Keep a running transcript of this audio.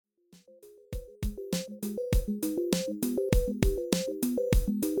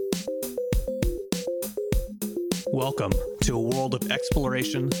Welcome to a world of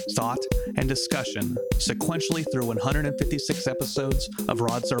exploration, thought, and discussion, sequentially through 156 episodes of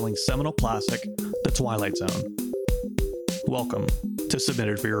Rod Serling's seminal classic, The Twilight Zone. Welcome to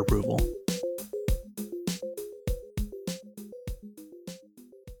Submitted for Your Approval.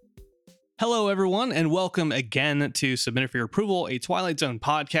 Hello, everyone, and welcome again to Submitted for Your Approval, a Twilight Zone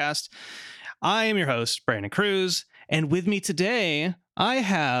podcast. I am your host, Brandon Cruz, and with me today, I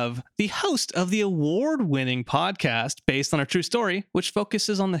have the host of the award-winning podcast based on a true story, which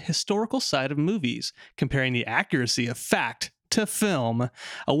focuses on the historical side of movies, comparing the accuracy of fact to film.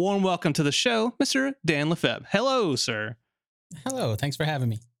 A warm welcome to the show, Mr. Dan Lefebvre. Hello, sir. Hello. Thanks for having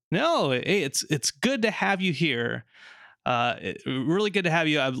me. No, it's good to have you here. Really good to have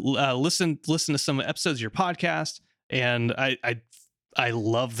you. I've listened to some episodes of your podcast, and I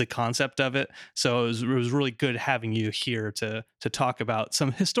love the concept of it. So it was really good having you here to talk about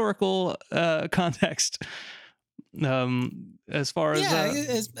some historical context. As far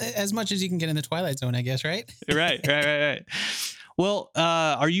as as much as you can get in the Twilight Zone, I guess, right? Right. Well,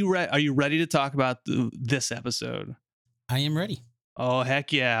 are you ready to talk about this episode? I am ready. Oh,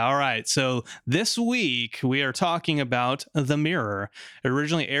 heck yeah. All right. So this week we are talking about The Mirror. It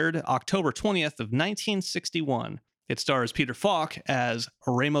originally aired October 20th of 1961. It stars Peter Falk as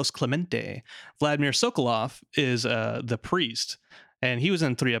Ramos Clemente. Vladimir Sokolov is the priest, and he was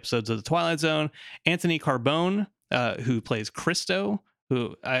in 3 episodes of The Twilight Zone. Anthony Carbone, who plays Christo,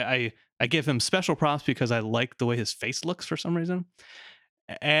 who I give him special props because I like the way his face looks for some reason.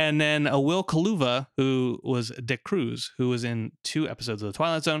 And then Will Kaluva, who was Dick Cruz, who was in 2 episodes of The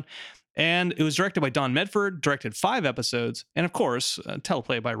Twilight Zone. And it was directed by Don Medford, directed 5 episodes, and of course,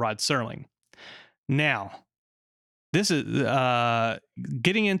 teleplay by Rod Serling. Now, this is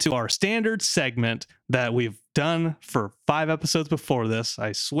getting into our standard segment that we've done for 5 episodes before this,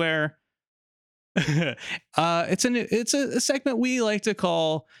 I swear. It's a segment we like to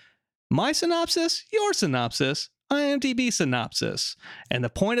call My Synopsis, Your Synopsis, IMDb Synopsis. And the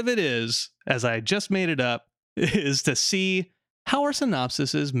point of it is, as I just made it up, is to see how our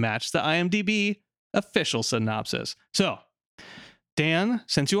synopsises match the IMDb official synopsis. So, Dan,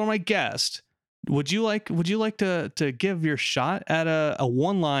 since you are my guest, would you like to give your shot at a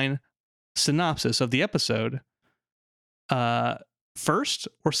one-line synopsis of the episode, first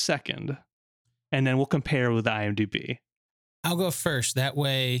or second, and then we'll compare with the IMDb? I'll go first. That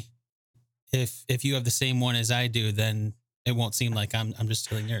way, if you have the same one as I do, then it won't seem like I'm just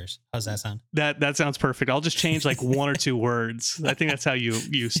stealing yours. How's that sound? That sounds perfect. I'll just change like 1 or 2 words. I think that's how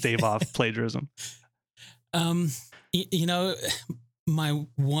you stave off plagiarism. My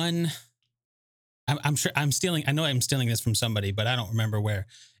one. I'm sure I'm stealing. I know I'm stealing this from somebody, but I don't remember where.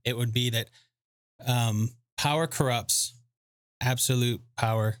 It would be that power corrupts. Absolute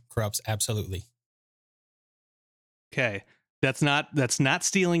power corrupts absolutely. Okay, that's not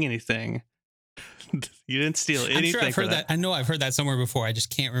stealing anything. You didn't steal anything. I'm sure I've heard that. I know I've heard that somewhere before. I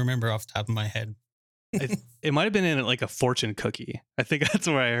just can't remember off the top of my head. It might have been in like a fortune cookie. I think that's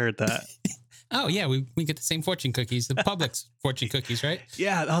where I heard that. Oh yeah, we get the same fortune cookies, the Publix fortune cookies, right?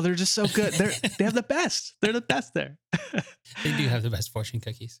 Yeah. Oh, they're just so good. They have the best. They're the best there. They do have the best fortune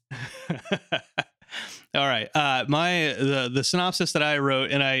cookies. All right. The synopsis that I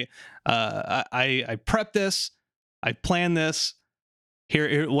wrote, and I prepped this. I planned this.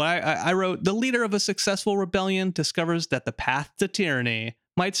 Here what I wrote: the leader of a successful rebellion discovers that the path to tyranny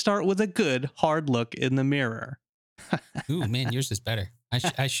might start with a good hard look in the mirror. Ooh, man, yours is better.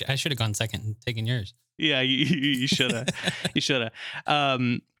 I should have gone second and taken yours. Yeah, you should have. You should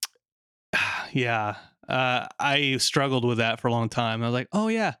have. Yeah. I struggled with that for a long time. I was like, oh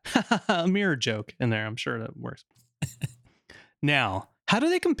yeah, a mirror joke in there. I'm sure that works. Now, how do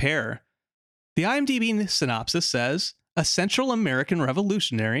they compare? The IMDb synopsis says, a Central American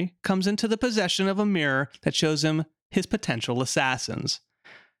revolutionary comes into the possession of a mirror that shows him his potential assassins.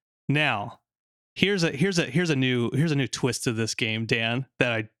 Now, here's a new twist to this game, Dan,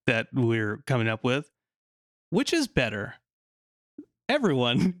 that we're coming up with. Which is better?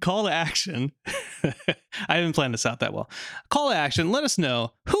 Everyone, call to action. I haven't planned this out that well. Call to action. Let us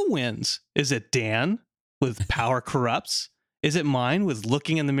know who wins. Is it Dan with power corrupts? Is it mine with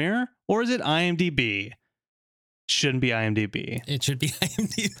looking in the mirror? Or is it IMDb? Shouldn't be IMDb. It should be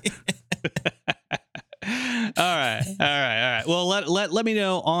IMDb. All right. Well, let me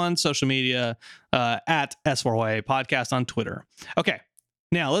know on social media at S4YA Podcast on Twitter. Okay.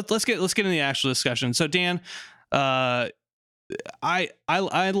 Now let's get into the actual discussion. So Dan, I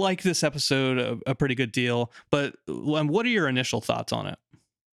like this episode a pretty good deal, but what are your initial thoughts on it?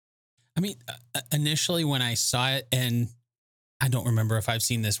 I mean, initially when I saw it, and I don't remember if I've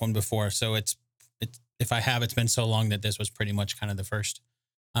seen this one before, so it's if I have, it's been so long that this was pretty much kind of the first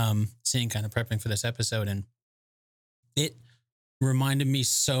seeing, kind of prepping for this episode. And it reminded me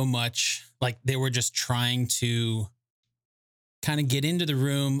so much like they were just trying to kind of get into the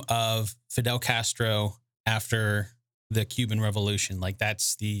room of Fidel Castro after the Cuban Revolution. Like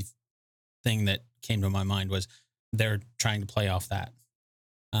that's the thing that came to my mind, was they're trying to play off that.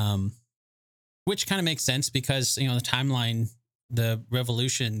 Which kind of makes sense because, the timeline, the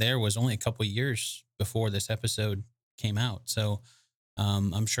revolution there was only a couple of years before this episode came out. So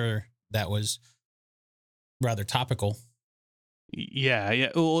I'm sure that was rather topical.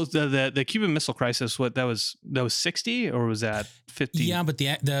 Yeah. Well, the Cuban Missile Crisis, that was 60 or was that 50? Yeah, but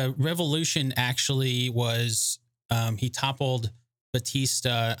the revolution actually was he toppled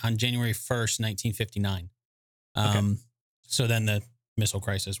Batista on January 1st, 1959. Okay. So then the missile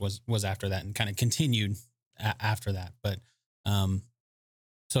crisis was after that and kind of continued after that. But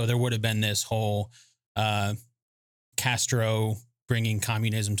so there would have been this whole Castro bringing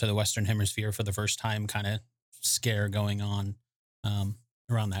communism to the Western Hemisphere for the first time kind of scare going on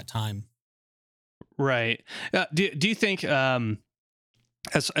around that time. Right. Do you think as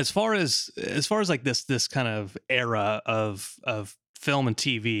far as like this kind of era of film and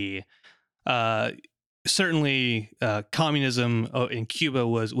TV, certainly communism in Cuba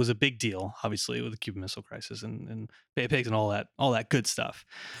was a big deal, obviously, with the Cuban Missile Crisis and Bay of Pigs and all that good stuff.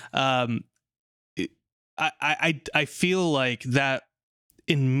 I feel like that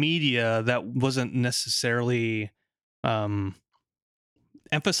in media that wasn't necessarily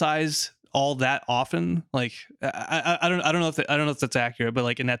emphasized all that often. Like I don't know if that's accurate, but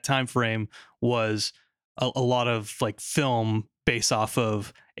like in that time frame was a lot of like film based off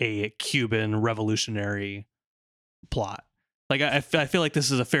of a Cuban revolutionary plot. Like I feel like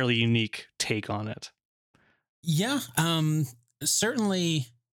this is a fairly unique take on it. Yeah, certainly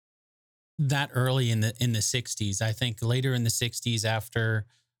that early in the 60s. I think later in the 60s after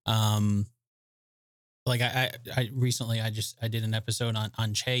like I recently I did an episode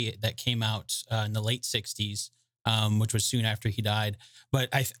on Che that came out in the late 60s, which was soon after he died. But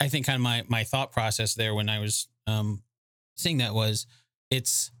I think kind of my thought process there when I was seeing that was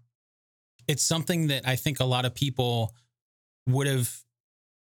it's something that I think a lot of people would have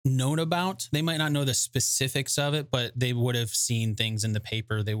known about. They might not know the specifics of it, but they would have seen things in the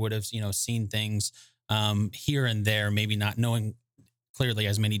paper. They would have, seen things here and there, maybe not knowing clearly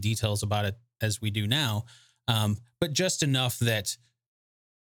as many details about it as we do now. But just enough that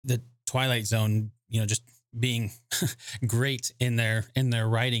the Twilight Zone, just being great in their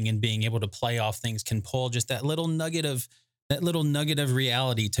writing and being able to play off things can pull just that little nugget of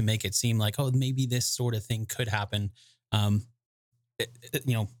reality to make it seem like, oh, maybe this sort of thing could happen.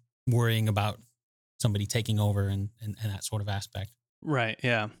 Worrying about somebody taking over and that sort of aspect. Right.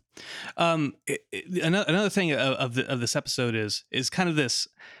 Yeah. Another thing of this episode is kind of this,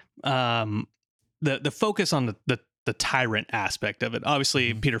 the focus on the tyrant aspect of it.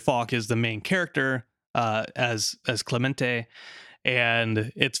 Obviously, Peter Falk is the main character, as Clemente,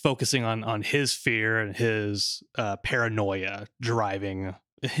 and it's focusing on his fear and his paranoia driving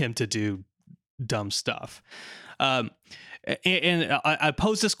him to do dumb stuff. And I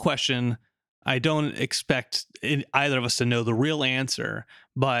pose this question. I don't expect either of us to know the real answer,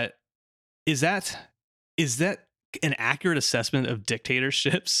 but is that an accurate assessment of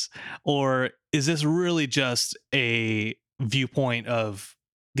dictatorships, or is this really just a viewpoint of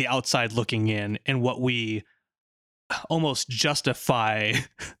the outside looking in and what we almost justify,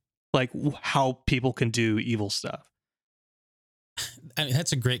 like how people can do evil stuff? I mean,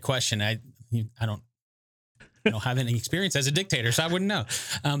 that's a great question. I don't have any experience as a dictator, so I wouldn't know.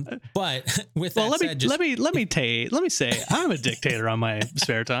 But with that said, let me say, I'm a dictator on my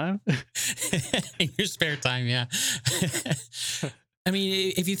spare time. In your spare time, yeah. I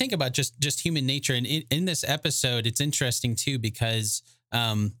mean, if you think about just human nature, and in this episode, it's interesting too because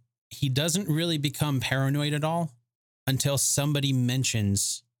he doesn't really become paranoid at all until somebody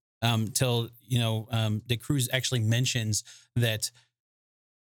mentions, De Cruz actually mentions that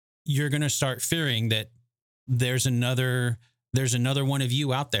you're going to start fearing that there's another one of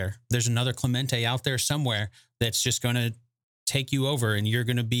you out there. There's another Clemente out there somewhere that's just going to take you over, and you're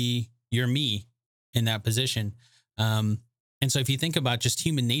me in that position. And so if you think about just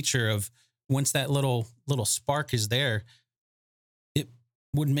human nature of once that little spark is there, it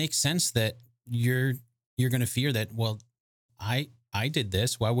would make sense that you're going to fear that, well, I did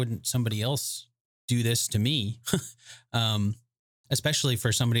this. Why wouldn't somebody else do this to me? Especially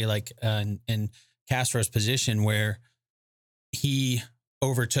for somebody like in Castro's position where he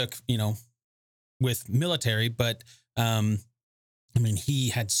overtook, with military, but I mean, he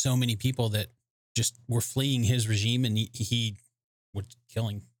had so many people that just were fleeing his regime, and he was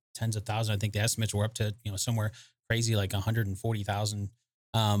killing tens of thousands. I think the estimates were up to, somewhere crazy like 140,000.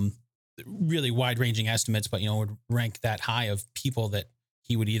 Um, really wide ranging estimates, but would rank that high of people that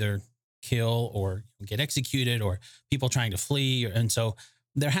he would either kill or get executed, or people trying to flee. And so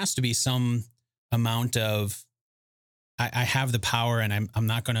there has to be some amount of, I have the power and I'm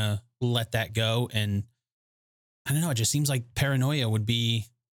not going to let that go. And I don't know, it just seems like paranoia would be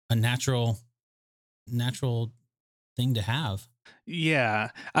a natural thing to have.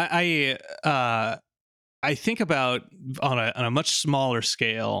 Yeah, I think about on a much smaller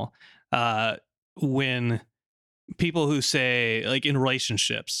scale, when people who say, like, in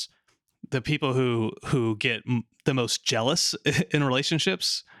relationships, the people who get the most jealous in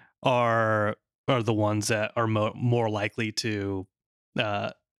relationships are the ones that are more likely to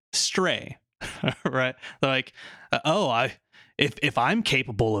stray, right? They're like, oh, if I'm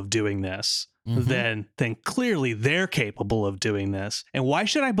capable of doing this, then clearly they're capable of doing this, and why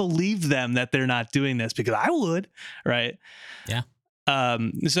should I believe them that they're not doing this? Because I would, right? Yeah.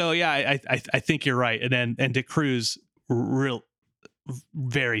 So yeah, I think you're right. And Dick Cruz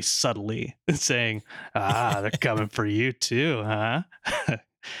very subtly saying, they're coming for you too, huh?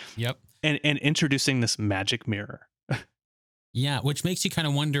 Yep. And introducing this magic mirror. Yeah, which makes you kind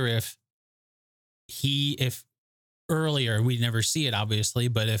of wonder if earlier, we never see it obviously,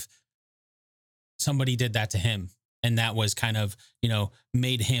 but if somebody did that to him, and that was kind of,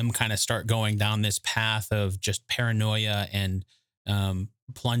 made him kind of start going down this path of just paranoia and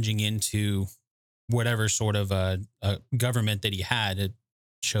plunging into whatever sort of a government that he had.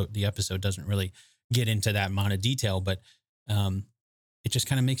 The episode doesn't really get into that amount of detail, but it just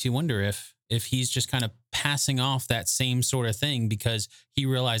kind of makes you wonder if he's just kind of passing off that same sort of thing because he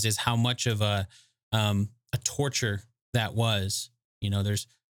realizes how much of a torture that was. There's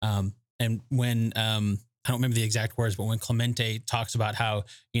and when I don't remember the exact words, but when Clemente talks about how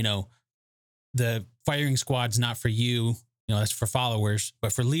the firing squad's not for you, that's for followers,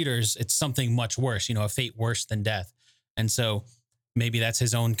 but for leaders, it's something much worse. A fate worse than death. And so maybe that's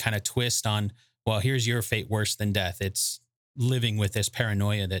his own kind of twist on, well, here's your fate worse than death. It's living with this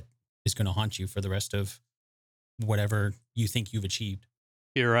paranoia that is going to haunt you for the rest of whatever you think you've achieved.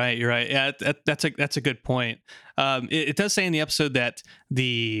 You're right. Yeah, that's a good point. It does say in the episode that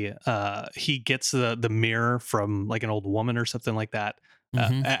he gets the mirror from like an old woman or something like that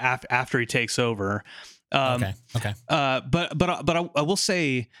after he takes over. Okay. But I will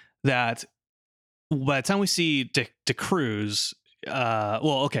say that by the time we see De Cruz,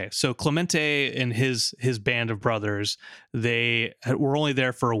 so Clemente and his band of brothers, they were only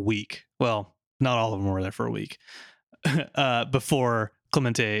there for a week. Well, not all of them were there for a week before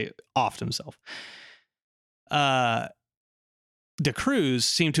Clemente offed himself. De Cruz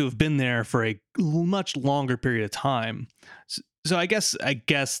seemed to have been there for a much longer period of time. So I guess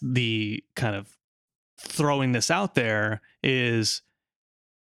the kind of throwing this out there is,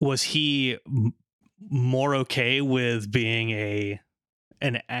 was he more okay with being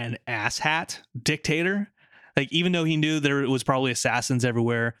an asshat dictator? Like, even though he knew there was probably assassins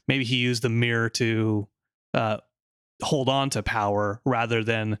everywhere, maybe he used the mirror to hold on to power rather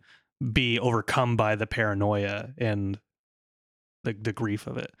than be overcome by the paranoia and the grief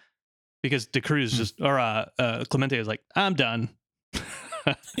of it. Because De Cruz Clemente is like, I'm done.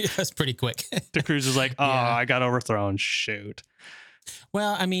 Yeah, that's pretty quick. De Cruz is like, I got overthrown. Shoot.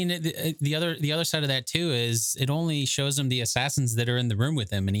 Well, I mean, the other side of that too is it only shows him the assassins that are in the room with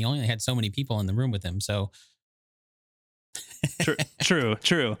him, and he only had so many people in the room with him. So true.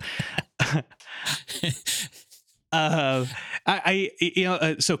 So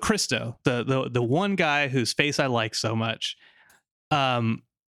Christo, the one guy whose face I like so much,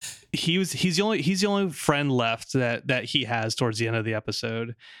 he's the only friend left that he has towards the end of the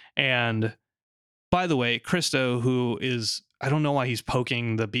episode. And by the way, Christo, who is, I don't know why he's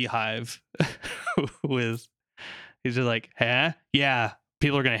poking the beehive with, he's just like, huh? Yeah,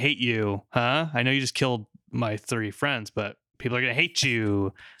 people are gonna hate you, huh? I know you just killed my 3 friends, but people are gonna hate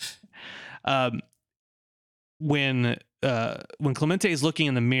you. When Clemente is looking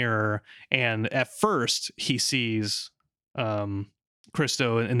in the mirror, and at first he sees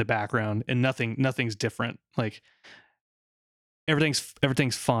Christo in the background, and nothing's different. Like,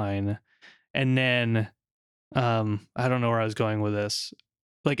 everything's fine. And then I don't know where I was going with this.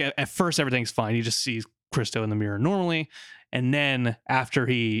 Like, at first everything's fine. He just sees Christo in the mirror normally, and then after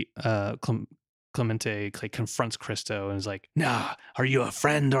he Clemente like confronts Christo and is like, "Nah, are you a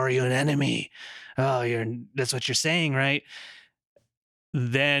friend or are you an enemy? Oh, that's what you're saying, right?"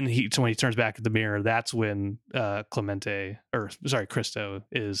 Then when he turns back at the mirror, that's when Christo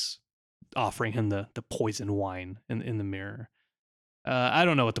is offering him the poison wine in the mirror. I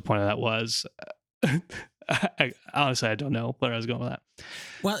don't know what the point of that was. Honestly, I don't know where I was going with that.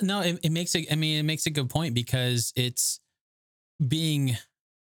 Well, no, it makes it. I mean, it makes a good point because it's being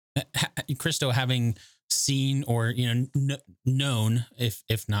Christo having seen or known,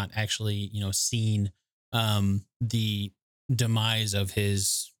 if not actually seen the demise of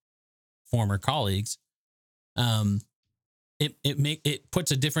his former colleagues. It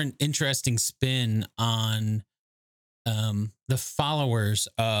puts a different interesting spin on the followers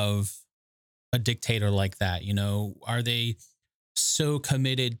of a dictator like that. Are they so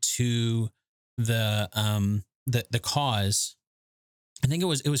committed to the cause? I think it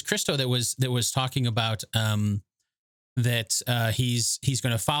was Christo that was talking about that he's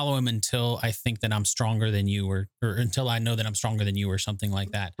going to follow him until I think that I'm stronger than you, or until I know that I'm stronger than you, or something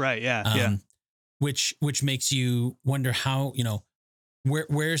like that. Right. Yeah. Yeah. Which makes you wonder how,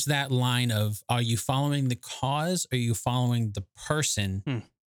 where's that line of, are you following the cause? Or are you following the person?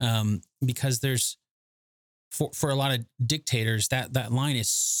 Because there's, for a lot of dictators, that line is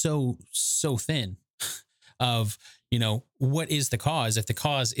so thin of, what is the cause? If the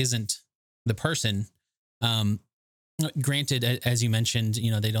cause isn't the person, granted, as you mentioned,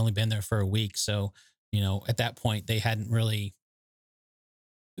 they'd only been there for a week. So, at that point they hadn't really,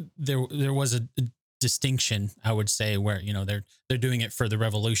 there was a distinction, I would say, where, they're doing it for the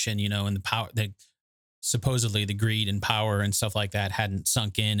revolution, and the power, supposedly the greed and power and stuff like that hadn't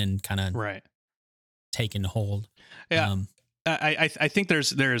sunk in and kind of right taken hold. Yeah. I think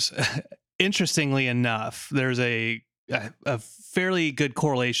there's interestingly enough, there's a fairly good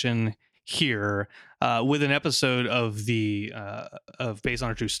correlation here with an episode of the of Based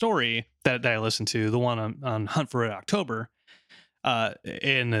on a True Story that I listened to, the one on Hunt for Red October.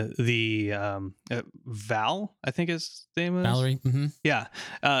 In the Val, I think his name is Valerie. Mm-hmm. Yeah,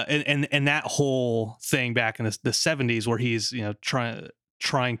 and that whole thing back in the 70s, where he's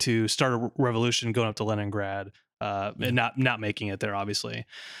trying to start a revolution, going up to Leningrad, and not making it there, obviously,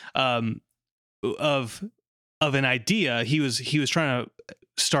 of an idea. He was trying to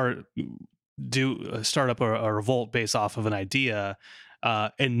start up a revolt based off of an idea.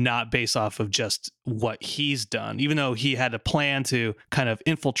 And not based off of just what he's done, even though he had a plan to kind of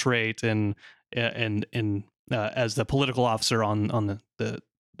infiltrate and as the political officer on the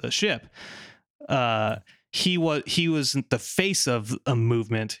ship. He was the face of a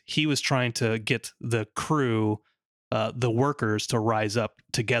movement. He was trying to get the crew, the workers, to rise up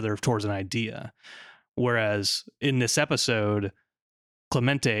together towards an idea. Whereas in this episode,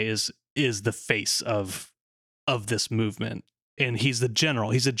 Clemente is the face of this movement. And he's a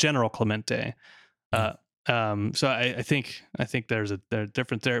general Clemente. So I think there's a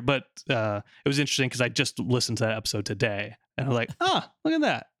difference there, but it was interesting because I just listened to that episode today and I'm like, look at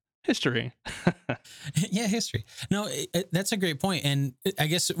that history. Yeah. History. No, that's a great point. And I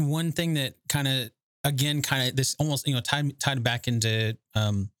guess one thing that kind of this almost, tied back into,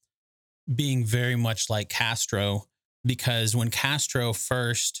 being very much like Castro, because when Castro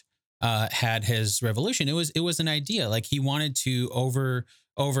first had his revolution, it was an idea. Like, he wanted to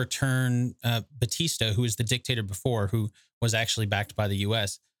overturn Batista, who was the dictator before, who was actually backed by the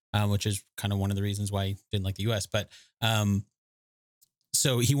U.S., which is kind of one of the reasons why he didn't like the U.S. But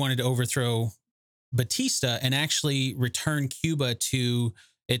so he wanted to overthrow Batista and actually return Cuba to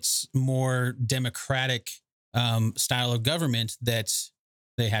its more democratic style of government that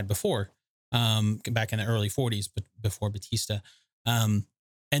they had before, back in the early 40s, but before Batista.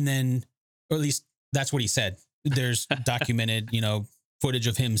 And then, or at least that's what he said. There's documented, footage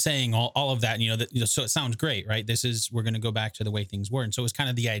of him saying all of that, so it sounds great, right? We're going to go back to the way things were. And so it was kind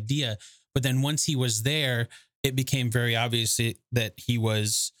of the idea. But then once he was there, it became very obvious that he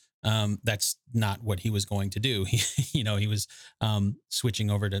was, that's not what he was going to do. He was switching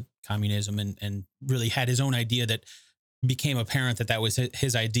over to communism and really had his own idea that became apparent that was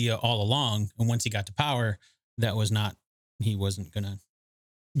his idea all along. And once he got to power, he wasn't going to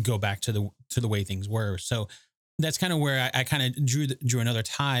go back to the way things were. So that's kind of where I kind of drew another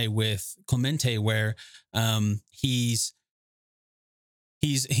tie with Clemente, where he's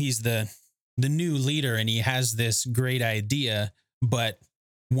the new leader and he has this great idea, but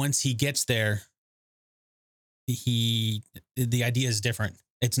once he gets there, the idea is different.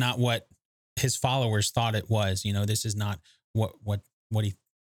 It's not what his followers thought it was. This is not what he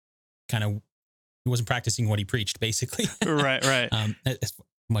kind of, he wasn't practicing what he preached, basically. Right. As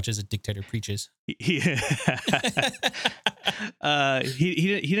much as a dictator preaches. He didn't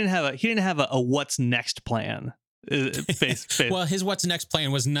have a what's next plan. Face. Well, his what's next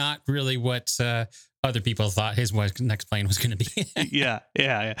plan was not really what other people thought his next plan was going to be. Yeah.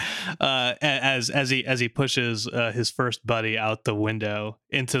 As he pushes his first buddy out the window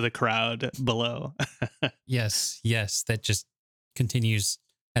into the crowd below. Yes, that just continues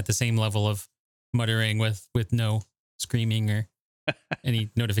at the same level of muttering with no screaming or any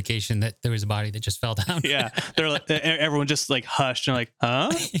notification that there was a body that just fell down. Yeah, they're like, everyone just like hushed and like,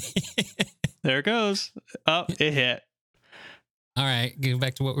 huh? There it goes. Oh, it hit. All right, go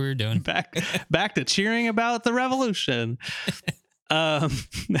back to what we were doing. Back to cheering about the revolution. We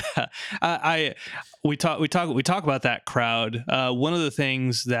talk about that crowd. One of the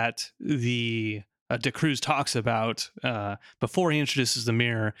things that the De Cruz talks about before he introduces the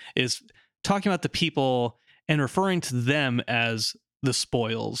mirror is talking about the people and referring to them as the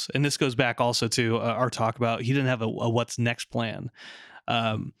spoils. And this goes back also to our talk about he didn't have a what's next plan.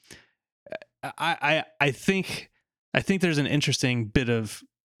 I think there's an interesting bit of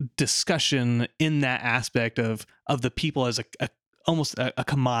discussion in that aspect of the people as almost a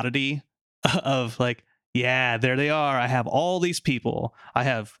commodity of like, yeah, there they are. I have all these people.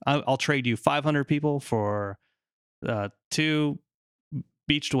 I'll trade you 500 people for 2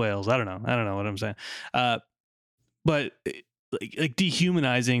 beached whales. I don't know what I'm saying. But like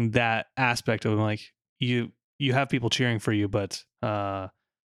dehumanizing that aspect of like you have people cheering for you, but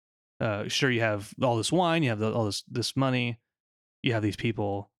sure, you have all this wine, you have all this money, you have these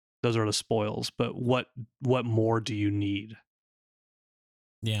people. Those are the spoils. But what more do you need?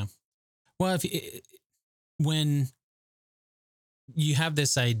 Yeah. Well, when you have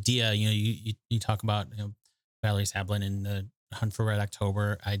this idea, you talk about Valerie Sablin and the Hunt for Red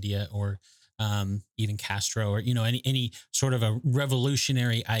October idea, or even Castro, or any sort of a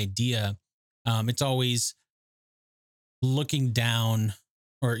revolutionary idea. It's always looking down,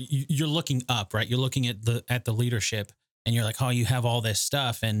 or you're looking up, right? You're looking at the leadership, and you're like, oh, you have all this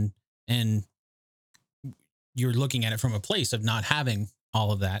stuff, and you're looking at it from a place of not having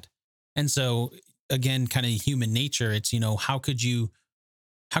all of that. And so again, kind of human nature, it's, how could you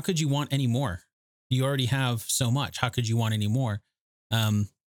want any more? You already have so much. How could you want any more? And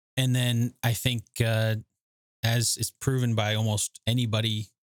then I think, as is proven by almost anybody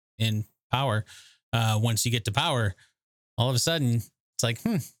in power, once you get to power, all of a sudden it's like,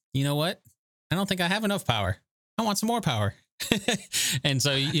 you know what? I don't think I have enough power. I want some more power. And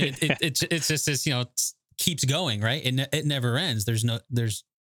so it's just this, keeps going, right? It never ends.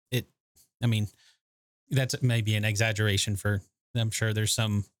 I mean, that's maybe an exaggeration I'm sure there's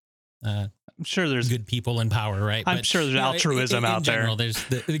some, I'm sure there's good people in power, right? I'm sure there's altruism out there. In general, there's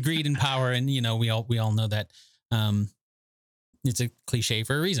the greed and power, and we all know that. It's a cliche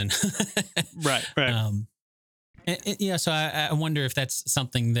for a reason. Right. Yeah. So I wonder if that's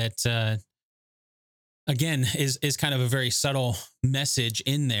something that, again, is kind of a very subtle message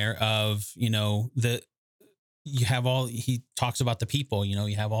in there of, he talks about the people,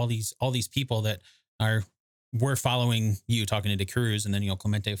 you have all these people that were following you, talking to De Cruz, and then,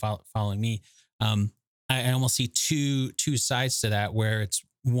 Clemente following me. I almost see two sides to that, where it's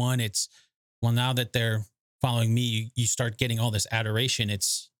one, well, now that they're following me, you start getting all this adoration.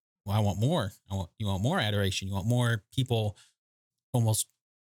 It's, well, I want more. You want more adoration. You want more people, almost,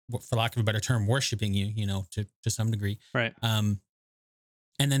 for lack of a better term, worshiping you, to some degree. Right.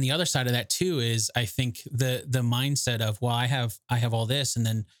 And then the other side of that too is, I think the mindset of, well, I have all this, and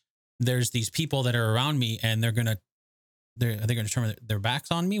then there's these people that are around me, and they're gonna turn their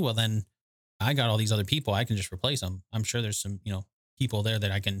backs on me. Well, then I got all these other people. I can just replace them. I'm sure there's some people there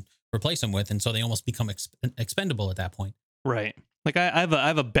that I can replace them with, and so they almost become expendable at that point. Right. Like I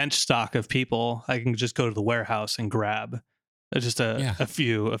have a bench stock of people. I can just go to the warehouse and grab just a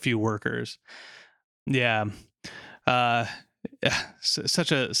few workers. Yeah.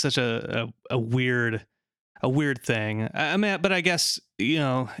 Such a weird thing. I mean, but I guess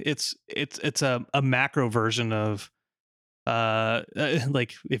it's a macro version of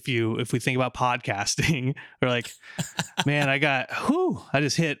like if we think about podcasting, or like, man, I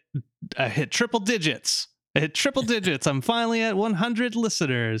hit triple digits. I'm finally at 100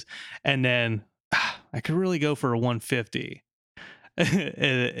 listeners, and then I could really go for a 150.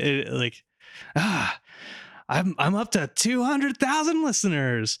 I'm up to 200,000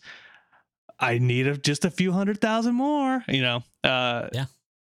 listeners. I need just a few 100,000 more, Yeah.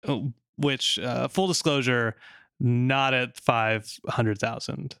 Which, full disclosure, not at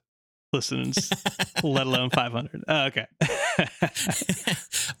 500,000 listeners, let alone 500. Okay.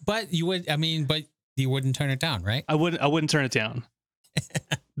 But you wouldn't turn it down, right? I wouldn't turn it down.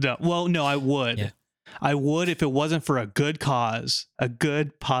 No. Well, no, I would. Yeah. I would if it wasn't for a good cause, a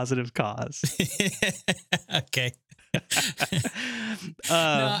good positive cause. Okay. No,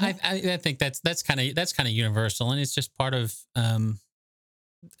 uh, I think that's kind of universal, and it's just part of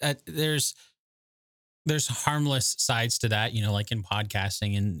there's harmless sides to that, like in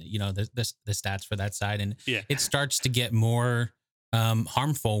podcasting, and the stats for that side, and yeah, it starts to get more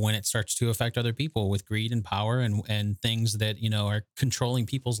harmful when it starts to affect other people with greed and power and things that are controlling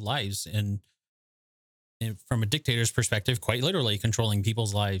people's lives, and from a dictator's perspective, quite literally controlling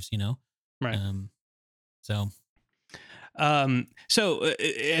people's lives. right. So At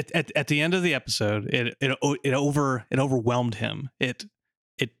the end of the episode, it overwhelmed him. It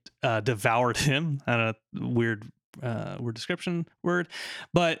devoured him. I don't know, word description word,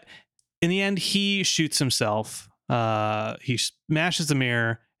 but in the end, he shoots himself. He smashes the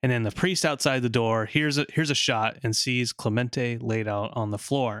mirror, and then the priest outside the door here's a shot and sees Clemente laid out on the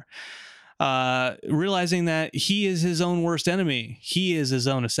floor. Realizing that he is his own worst enemy, he is his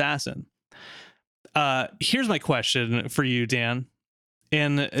own assassin. Here's my question for you, Dan,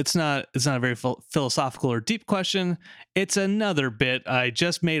 and it's not a very philosophical or deep question. It's another bit I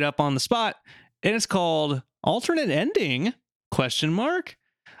just made up on the spot, and it's called alternate ending ?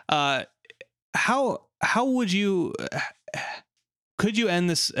 How would you could you end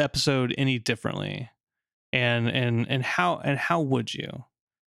this episode any differently, and how would you?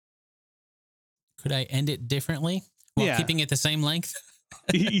 could I end it differently while Yeah. keeping it the same length?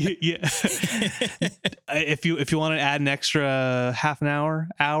 Yeah. If you want to add an extra half an hour,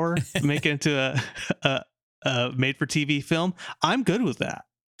 make it into a made for TV film, I'm good with that.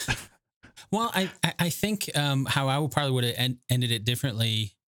 Well, I think how I would probably would have ended it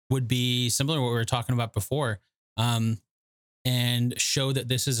differently would be similar to what we were talking about before, and show that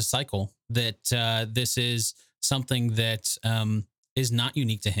this is a cycle, that this is something that is not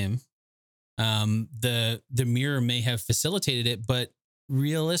unique to him. The mirror may have facilitated it, but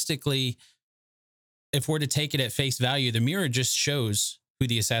realistically, if we're to take it at face value, the mirror just shows who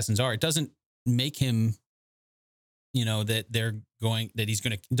the assassins are. It doesn't make him, that he's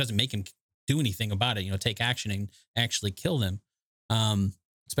going to, it doesn't make him do anything about it, take action and actually kill them,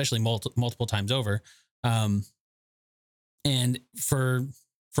 especially multiple times over. And for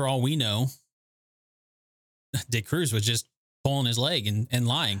all we know, De Cruz was just pulling his leg and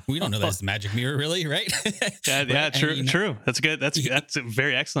lying. We don't know that's the magic mirror, really, right? Yeah, Right? true, true. That's good. That's a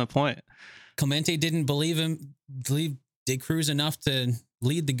very excellent point. Clemente didn't believe De Cruz enough to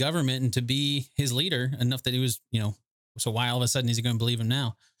lead the government and to be his leader enough that he was, so why all of a sudden is he going to believe him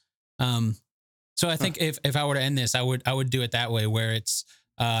now? So I think if I were to end this, I would do it that way, where it's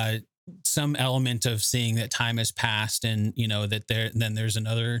some element of seeing that time has passed, and that there's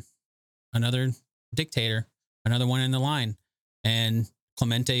another dictator, another one in the line, and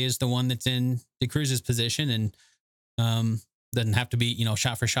Clemente is the one that's in De Cruz's position, and doesn't have to be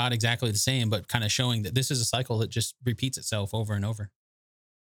shot for shot exactly the same, but kind of showing that this is a cycle that just repeats itself over and over.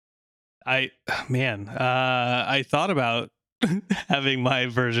 I thought about having my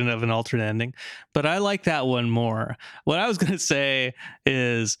version of an alternate ending, but I like that one more. What I was going to say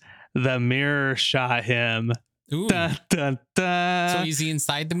is the mirror shot him. Ooh. Dun, dun, dun. So is he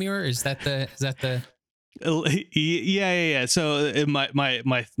inside the mirror? Is that the Yeah. So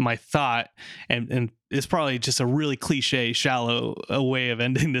my thought, and it's probably just a really cliche, shallow way of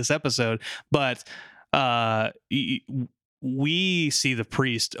ending this episode, but we see the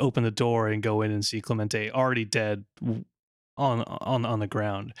priest open the door and go in and see Clemente already dead on the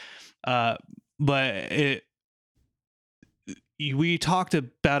ground. But we talked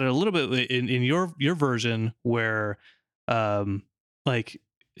about it a little bit in your version, where like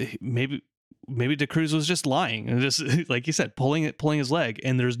maybe De Cruz was just lying and just, like you said, pulling his leg,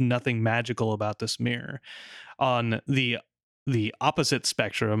 and there's nothing magical about this mirror. On the opposite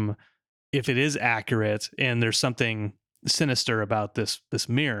spectrum, if it is accurate and there's something sinister about this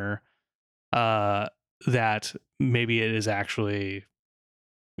mirror, that maybe it is actually,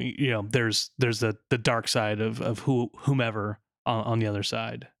 there's the dark side of whomever on the other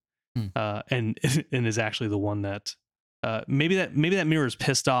side, and is actually the one that maybe that mirror is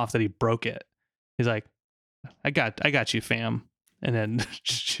pissed off that he broke it. He's like, I got you, fam. And then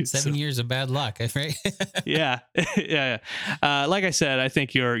 7 years of bad luck, right? yeah. Like I said, I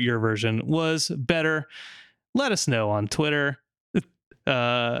think your version was better. Let us know on Twitter.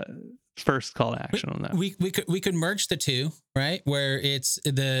 First call to action on that. We could merge the two, right? Where it's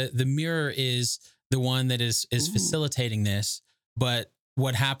the mirror is the one that is facilitating this, but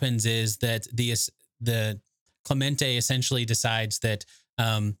what happens is that the Clemente essentially decides that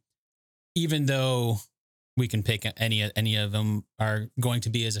even though we can pick any of them are going to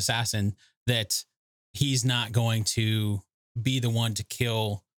be his assassin, that he's not going to be the one to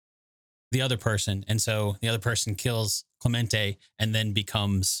kill the other person. And so the other person kills Clemente and then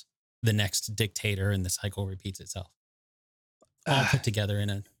becomes the next dictator, and the cycle repeats itself. All put together in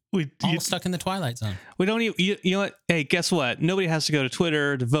a all stuck in the Twilight Zone. We don't even, you know what? Hey, guess what? Nobody has to go to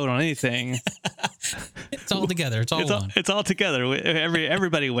Twitter to vote on anything. It's all together. It's all one. It's all together.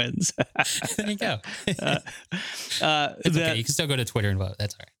 Everybody wins. There you go. It's okay. You can still go to Twitter and vote.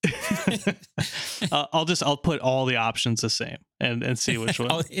 That's all right. I'll put all the options the same and see which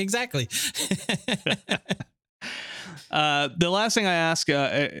one. Oh, exactly. The last thing I ask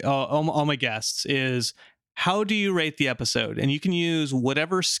all my guests is, how do you rate the episode? And you can use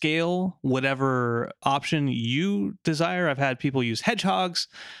whatever scale, whatever option you desire. I've had people use hedgehogs,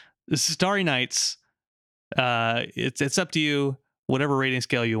 Starry Nights. It's up to you. Whatever rating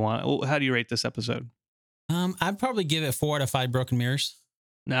scale you want. How do you rate this episode? I'd probably give it 4 out of 5 broken mirrors.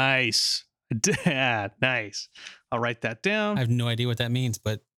 Nice. Yeah, nice. I'll write that down. I have no idea what that means,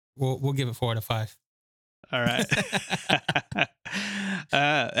 but we'll give it 4 out of 5. All right.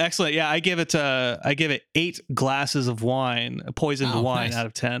 Excellent. Yeah, I give it 8 glasses of wine, poisoned wine, nice, out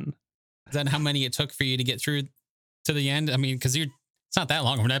of 10. Is that how many it took for you to get through to the end? I mean, because it's not that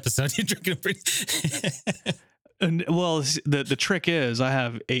long of an episode. You're drinking a pretty. Well, the trick is I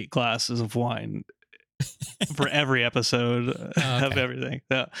have 8 glasses of wine for every episode of everything.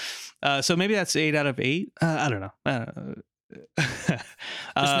 So maybe that's 8 out of 8. I don't know.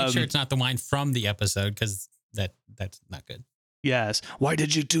 Just make sure it's not the wine from the episode, because that's not good. Yes. Why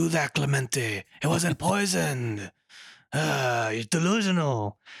did you do that, Clemente? It wasn't poisoned. You're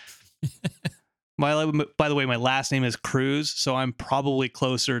delusional. By the way, my last name is Cruz, so I'm probably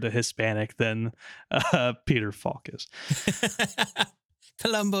closer to Hispanic than Peter Falk is.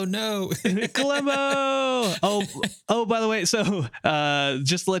 Columbo, no. Columbo. Oh, by the way, so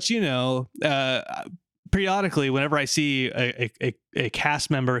just to let you know, periodically, whenever I see a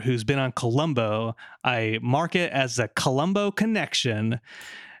cast member who's been on Columbo, I mark it as a Columbo connection.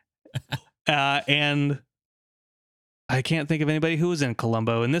 And I can't think of anybody who was in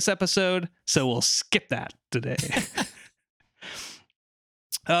Columbo in this episode, so we'll skip that today.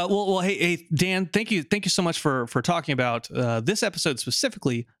 Well, hey, Dan, thank you so much for talking about this episode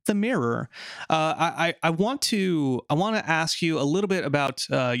specifically, The Mirror. I want to ask you a little bit about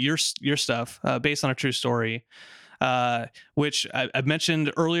your stuff based on a true story, which I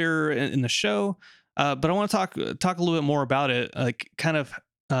mentioned earlier in the show, but I want to talk a little bit more about it, like kind of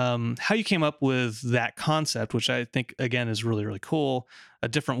how you came up with that concept, which I think again is really, really cool. A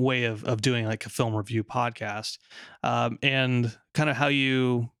different way of doing like a film review podcast, and kind of how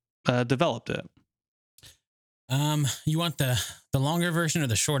you developed it. You want the longer version or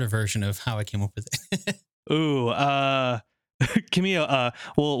the shorter version of how I came up with it? Ooh, give me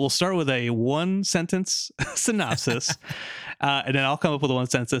we'll start with a 1-sentence synopsis, and then I'll come up with a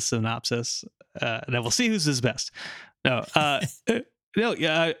 1-sentence synopsis, and then we'll see who's his best. No, no,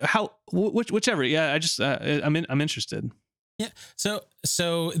 yeah, whichever. Yeah, I just I'm interested. Yeah.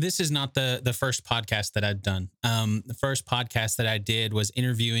 So this is not the first podcast that I've done. The first podcast that I did was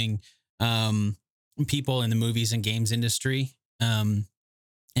interviewing people in the movies and games industry. And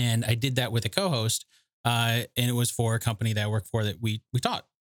I did that with a co-host. And it was for a company that I work for that we taught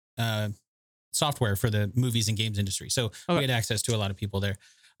software for the movies and games industry. So we had access to a lot of people there.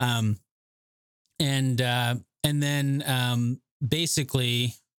 And then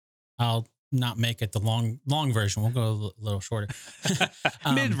basically I'll not make it the long version. We'll go a little shorter.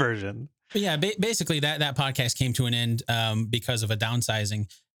 Mid version. But yeah, basically that podcast came to an end because of a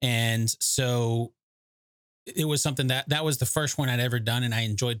downsizing. And so it was something that was the first one I'd ever done. And I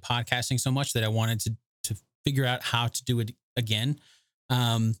enjoyed podcasting so much that I wanted to figure out how to do it again.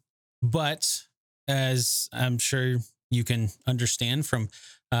 But as I'm sure you can understand from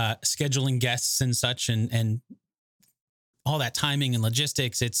scheduling guests and such and all that timing and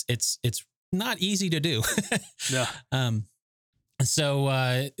logistics, it's not easy to do. Yeah.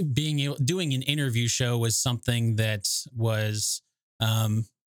 So doing an interview show was something that was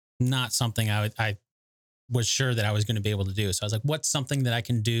not something I was sure that I was going to be able to do. So I was like, what's something that I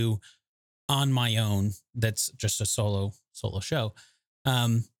can do on my own that's just a solo show?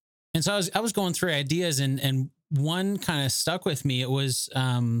 And so I was going through ideas, and one kind of stuck with me. It was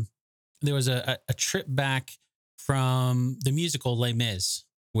there was a trip back from the musical Les Mis,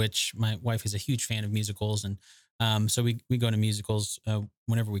 which my wife is a huge fan of musicals. And so we go to musicals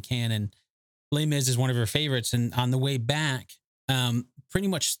whenever we can. And Les Mis is one of her favorites. And on the way back, pretty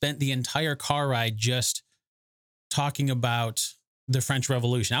much spent the entire car ride just talking about the French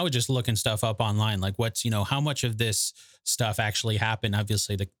Revolution. I was just looking stuff up online, like how much of this stuff actually happened.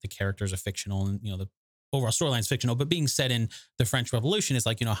 Obviously the characters are fictional, and, the overall storyline's fictional, but being set in the French Revolution is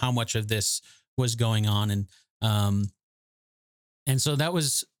like, you know, how much of this was going on. And so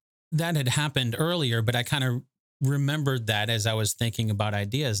that had happened earlier, but I kind of remembered that as I was thinking about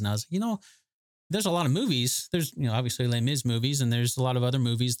ideas, and I was, you know, there's a lot of movies. There's, you know, obviously Les Mis movies, and there's a lot of other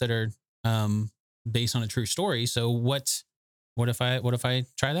movies that are based on a true story. So what if I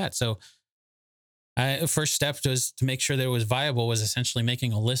try that? So first step was to make sure that it was viable, was essentially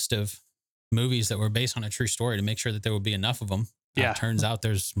making a list of movies that were based on a true story to make sure that there would be enough of them. Yeah. Turns out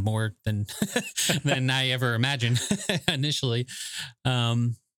there's more than than I ever imagined initially.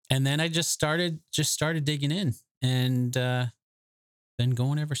 And then I just started digging in, and been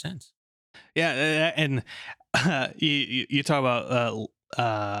going ever since. Yeah, and you talk about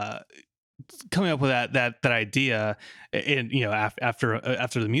coming up with that idea, and you know, after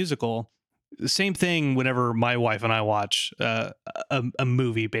the musical. Same thing whenever my wife and I watch a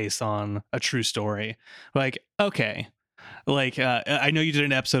movie based on a true story. Like, okay, like I know you did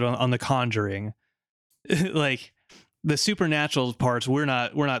an episode on The Conjuring. Like the supernatural parts, we're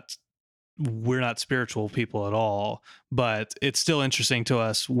not spiritual people at all, but it's still interesting to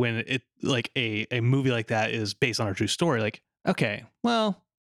us when it, like, a movie like that is based on a true story. Like, okay, well,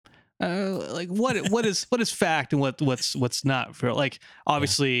 like what is fact and what's not for, like,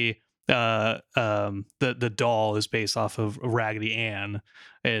 obviously the doll is based off of Raggedy Ann,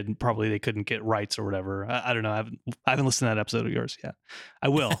 and probably they couldn't get rights or whatever. I don't know. I haven't listened to that episode of yours yet. I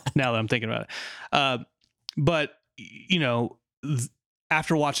will now that I'm thinking about it. But you know,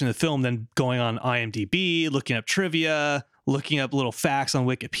 after watching the film, then going on IMDb, looking up trivia, looking up little facts on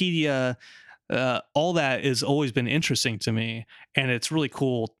Wikipedia, all that has always been interesting to me. And it's really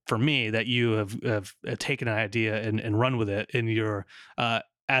cool for me that you have taken an idea and run with it. And you're,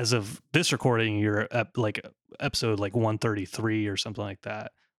 as of this recording, you're like episode like 133 or something like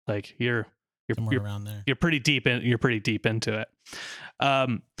that. Like you're around there. You're pretty deep into it. I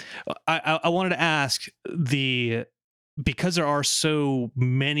wanted to ask, because there are so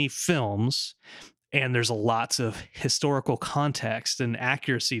many films and there's lots of historical context and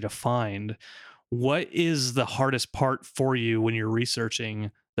accuracy to find, what is the hardest part for you when you're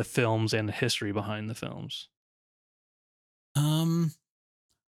researching the films and the history behind the films?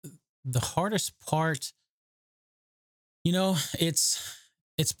 The hardest part, you know, it's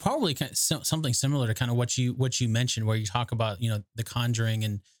probably kind of something similar to kind of what you mentioned, where you talk about, you know, The Conjuring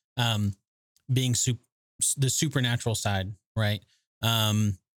and being the supernatural side, right?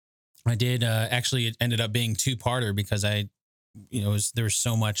 I did actually, it ended up being two-parter because there was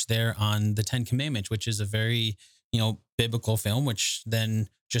so much there on the Ten Commandments, which is a very, you know, biblical film, which then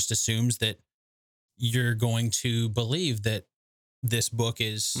just assumes that you're going to believe that this book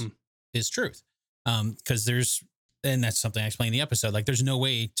is truth. Because and that's something I explained in the episode. Like, there's no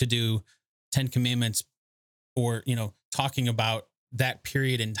way to do 10 Commandments or, you know, talking about that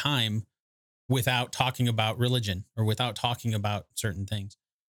period in time without talking about religion or without talking about certain things.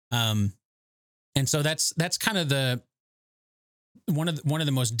 And so that's kind of one of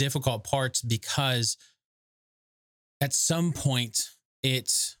the most difficult parts, because at some point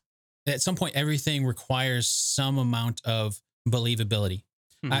everything requires some amount of believability.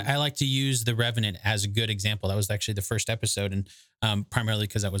 I like to use The Revenant as a good example. That was actually the first episode, and primarily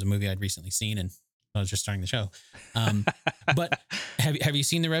because that was a movie I'd recently seen, and I was just starting the show. But have you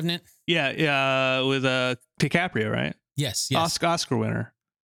seen The Revenant? Yeah, with DiCaprio, right? Yes. Oscar winner.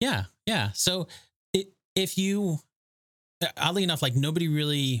 Yeah. So if you, oddly enough, like, nobody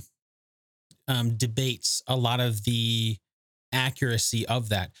really debates a lot of the accuracy of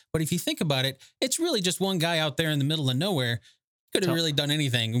that. But if you think about it, it's really just one guy out there in the middle of nowhere. Could have really done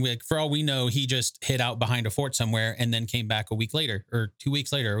anything. Like, for all we know, he just hid out behind a fort somewhere and then came back a week later or 2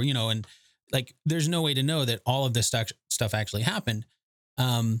 weeks later, you know, and like, there's no way to know that all of this stuff actually happened.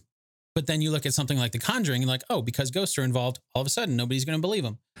 But then you look at something like The Conjuring and, like, oh, because ghosts are involved, all of a sudden nobody's going to believe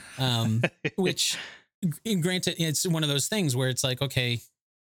them. Which, granted, it's one of those things where it's like, okay,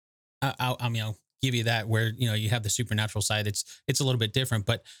 I'll give you that, where, you know, you have the supernatural side. It's a little bit different,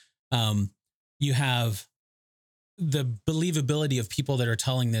 but you have the believability of people that are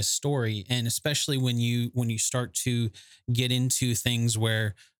telling this story. And especially when you start to get into things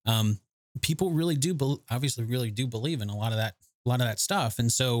where people really do believe in a lot of that stuff.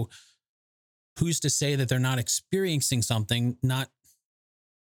 And so who's to say that they're not experiencing something,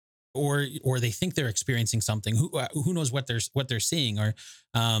 or they think they're experiencing something? Who knows what they're seeing? Or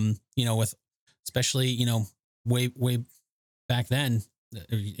you know, with, especially, you know, way back then,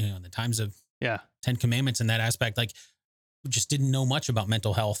 you know, in the times of 10 Commandments and that aspect, like, just didn't know much about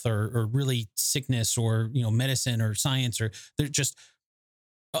mental health or really sickness or, you know, medicine or science, or they're just,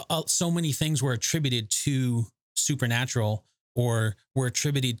 so many things were attributed to supernatural, or were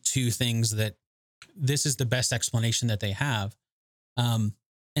attributed to things that this is the best explanation that they have. And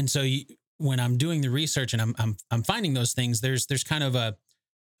so when I'm doing the research and I'm finding those things, there's kind of a,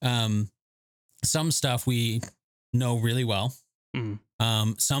 some stuff we know really well.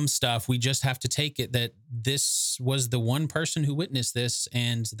 Some stuff we just have to take it that this was the one person who witnessed this,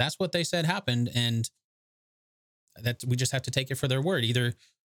 and that's what they said happened, and that we just have to take it for their word. Either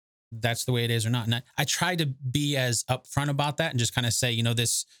that's the way it is or not. And I try to be as upfront about that and just kind of say,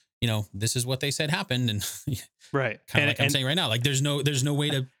 this is what they said happened, and right, kind of like I'm saying right now, like there's no way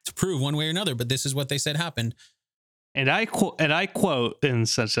to prove one way or another, but this is what they said happened. And I quote in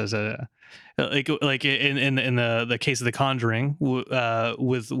such as a like in the case of The Conjuring with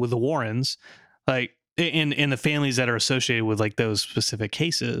the Warrens, like in the families that are associated with like those specific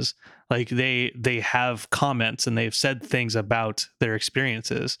cases, like they have comments and they've said things about their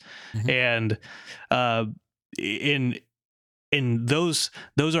experiences, and in those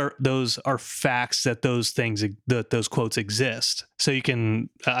are facts that those quotes exist. So you can,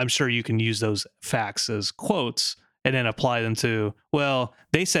 I'm sure you can use those facts as quotes and then apply them to, well,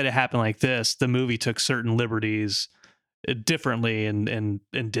 they said it happened like this. The movie took certain liberties differently and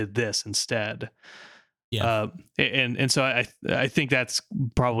did this instead. Yeah. And so I think that's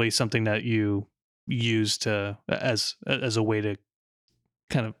probably something that you use to as a way to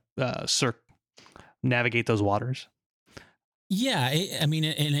kind of navigate those waters. Yeah, I mean,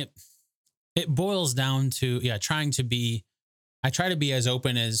 and it boils down to I try to be as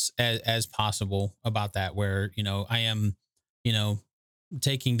open as possible about that, where I am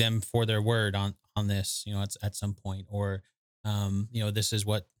taking them for their word on this, at some point, or this is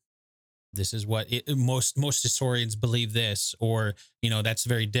what most historians believe this, or that's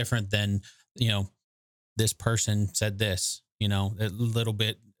very different than this person said this, a little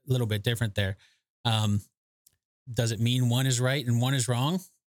bit different there. Does it mean one is right and one is wrong?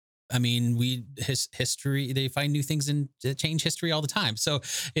 I mean, history, they find new things and change history all the time. So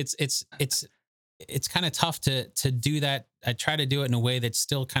it's kind of tough to do that. I try to do it in a way that's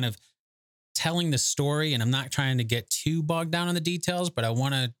still kind of telling the story, and I'm not trying to get too bogged down on the details, but I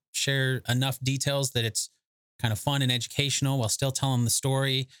want to share enough details that it's kind of fun and educational while still telling the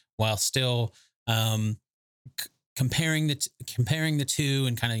story, while still comparing the two,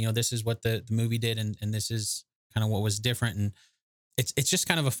 and kind of, this is what the movie did, and this is kind of what was different. And it's just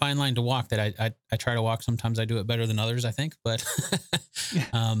kind of a fine line to walk that I try to walk. Sometimes I do it better than others, I think, but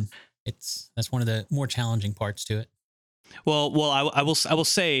that's one of the more challenging parts to it. Well, I will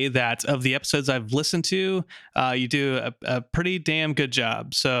say that of the episodes I've listened to, you do a pretty damn good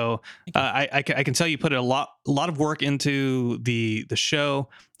job. So I can tell you put a lot of work into the show,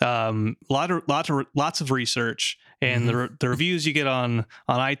 lots of research, and the reviews you get on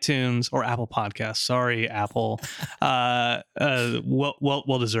iTunes or Apple Podcasts. Sorry, Apple, well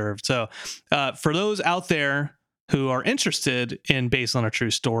deserved. So for those out there who are interested in Based on a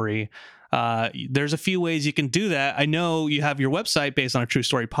True Story, there's a few ways you can do that. I know you have your website, based on a true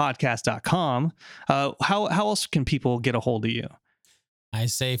story podcast.com. How else can people get a hold of you? I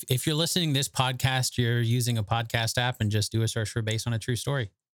say, if you're listening to this podcast, you're using a podcast app, and just do a search for Based on a True Story.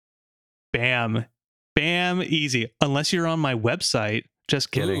 Bam, easy. Unless you're on my website.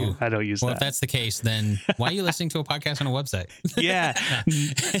 Just kidding. Ooh. I don't use that. Well, if that's the case, then why are you listening to a podcast on a website? Yeah.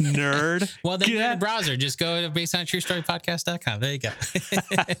 Nerd. Well, then you're in a browser. Just go to basedonatruestorypodcast.com. There you go.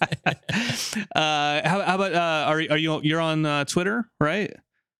 How about, you're on Twitter, right?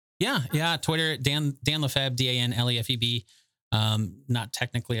 Yeah. Twitter, Dan Lefebvre, DanLefeb. Not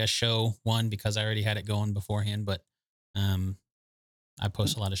technically a show one because I already had it going beforehand, but I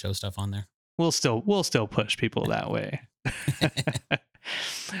post a lot of show stuff on there. We'll still push people that way.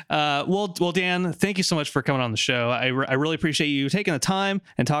 Well, Dan, thank you so much for coming on the show. I really appreciate you taking the time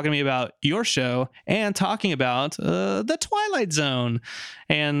and talking to me about your show and talking about the Twilight Zone.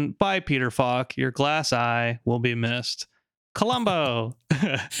 And bye, Peter Falk. Your glass eye will be missed. Columbo.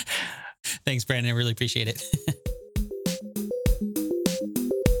 Thanks, Brandon. I really appreciate it.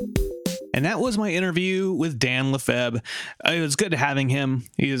 And that was my interview with Dan Lefebvre. It was good having him.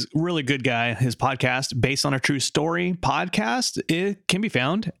 He is a really good guy. His podcast, Based on a True Story podcast, it can be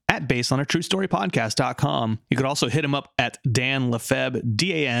found at basedonatruestorypodcast.com. You could also hit him up at Dan Lefebvre,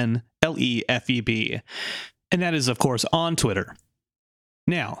 DanLefeb. And that is, of course, on Twitter.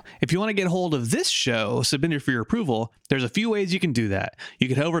 Now, if you want to get a hold of this show submitted for your approval, there's a few ways you can do that. You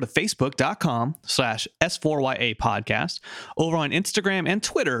can head over to facebook.com/S4YA podcast, over on Instagram and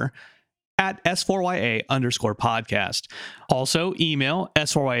Twitter at S4YA_podcast. Also, email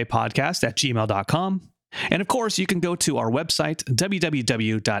S4YA podcast@gmail.com. And of course, you can go to our website,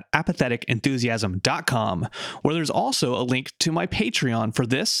 www.apatheticenthusiasm.com, where there's also a link to my Patreon for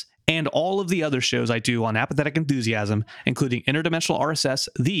this and all of the other shows I do on Apathetic Enthusiasm, including Interdimensional RSS,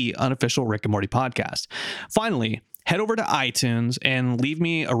 the unofficial Rick and Morty podcast. Finally, head over to iTunes and leave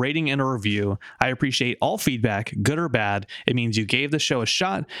me a rating and a review. I appreciate all feedback, good or bad. It means you gave the show a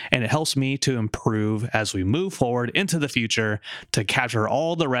shot, and it helps me to improve as we move forward into the future to capture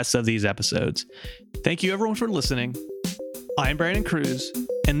all the rest of these episodes. Thank you everyone for listening. I'm Brandon Cruz,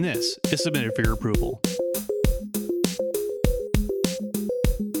 and this is submitted for your approval.